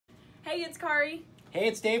Hey, it's Kari. Hey,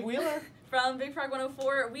 it's Dave Wheeler. From Big Frog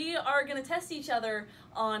 104. We are going to test each other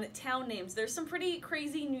on town names. There's some pretty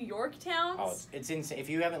crazy New York towns. Oh, it's insane. If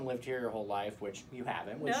you haven't lived here your whole life, which you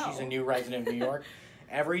haven't, which No. she's a new resident of New York,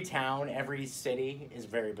 every town, every city is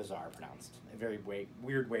very bizarre pronounced. A very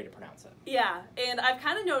weird way to pronounce it. Yeah, and I've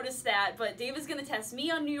kind of noticed that, but Dave is going to test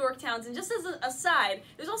me on New York towns. And just as an aside,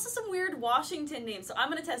 there's also some weird Washington names. So I'm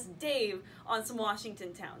going to test Dave on some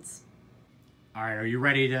Washington towns. All right, are you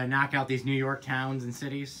ready to knock out these New York towns and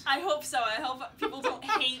cities? I hope so. I hope people don't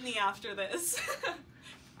hate me after this.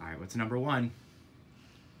 All right, what's number one?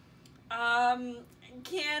 Kanajahari?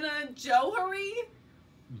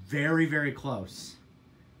 Very, very close.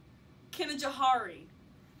 Kanajahari.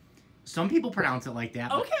 Some people pronounce it like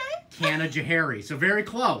that. Okay. Kanajahari, so very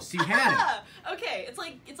close. You had it. Okay, it's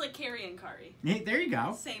like Kari and Kari. Hey, there you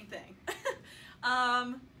go. Same thing.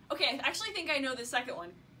 Okay, I actually think I know the second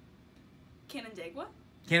one. Canandaigua?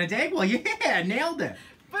 Canandaigua, yeah, nailed it.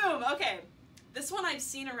 Boom, okay. This one I've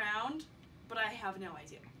seen around, but I have no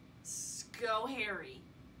idea. Schoharie.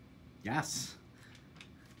 Yes.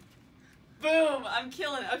 Boom, I'm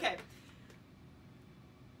killing it. Okay.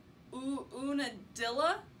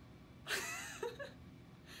 Unadilla?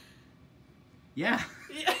 Yeah.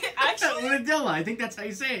 Actually? Unadilla, I think that's how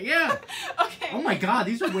you say it, yeah. Okay. Oh my god,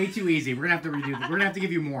 these are way too easy. We're gonna have to redo them. We're gonna have to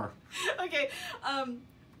give you more. Okay,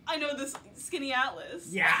 I know this Skinny Atlas.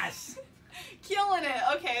 Yes. Killing it.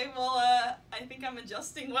 Okay, well, I think I'm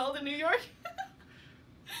adjusting well to New York.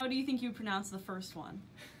 How do you think you pronounce the first one?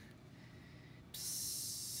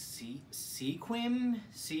 Sequim?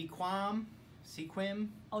 Sequam? Sequim?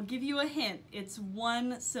 I'll give you a hint. It's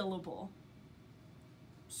one syllable.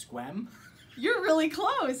 Squem? You're really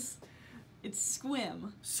close. It's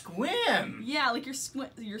squim. Squim? Yeah, like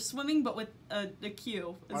you're swimming, but with a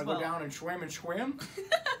Q as well. I go down and swim?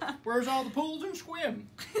 Where's all the pools and swim?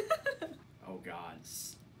 Oh god.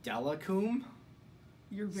 Stellacum?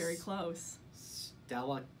 You're very close.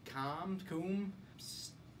 Stellacum?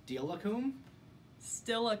 Stilacum?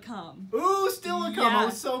 Stillacum. Ooh, Stillacum! Yeah, I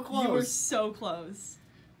was so close. You were so close.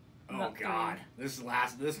 Oh About god. three.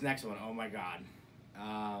 This next one, oh my god.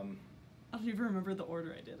 I don't even remember the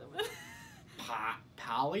order I did it in.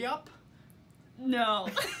 Polyup? No.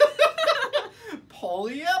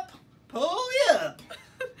 Polyup? Polyup!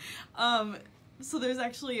 So there's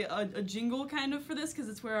actually a jingle kind of for this because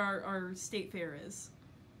it's where our state fair is.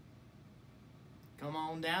 Come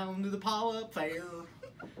on down to the Polyup fair.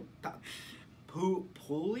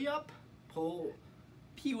 Polyup?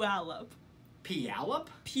 Puyallup. Puyallup?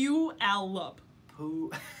 Puyallup.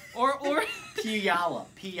 Or Puyallup.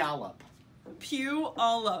 Puyallup.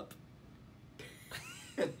 Puyallup.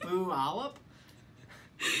 Puyallup?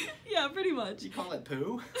 Yeah, pretty much. You call it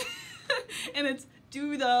poo? And it's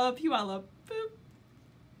do the Puyallup. Boop.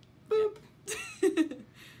 Boop.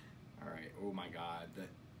 Alright, oh my god. The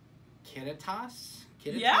Kittitas?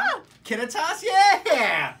 Yeah! Kittitas,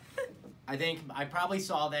 yeah! I think I probably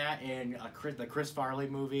saw that in the Chris Farley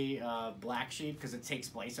movie, Black Sheep, because it takes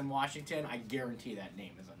place in Washington. I guarantee that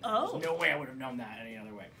name is on there. Oh. There's no way I would have known that any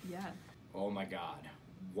other way. Yeah. Oh my god.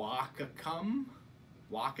 Wakacum?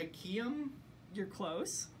 Wakakium? You're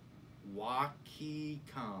close.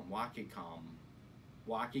 Wakicum. Wakicum.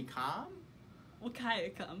 Wakicum?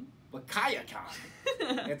 Wakayacum. Wakayacum.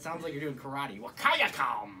 It sounds like you're doing karate.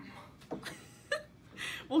 Wakayacum.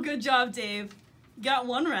 Well, good job, Dave. Got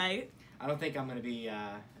one right. I don't think I'm going to be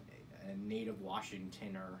a native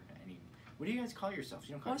Washington or any... What do you guys call yourselves?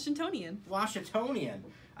 You don't call Washingtonian. Washingtonian.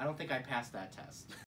 I don't think I passed that test.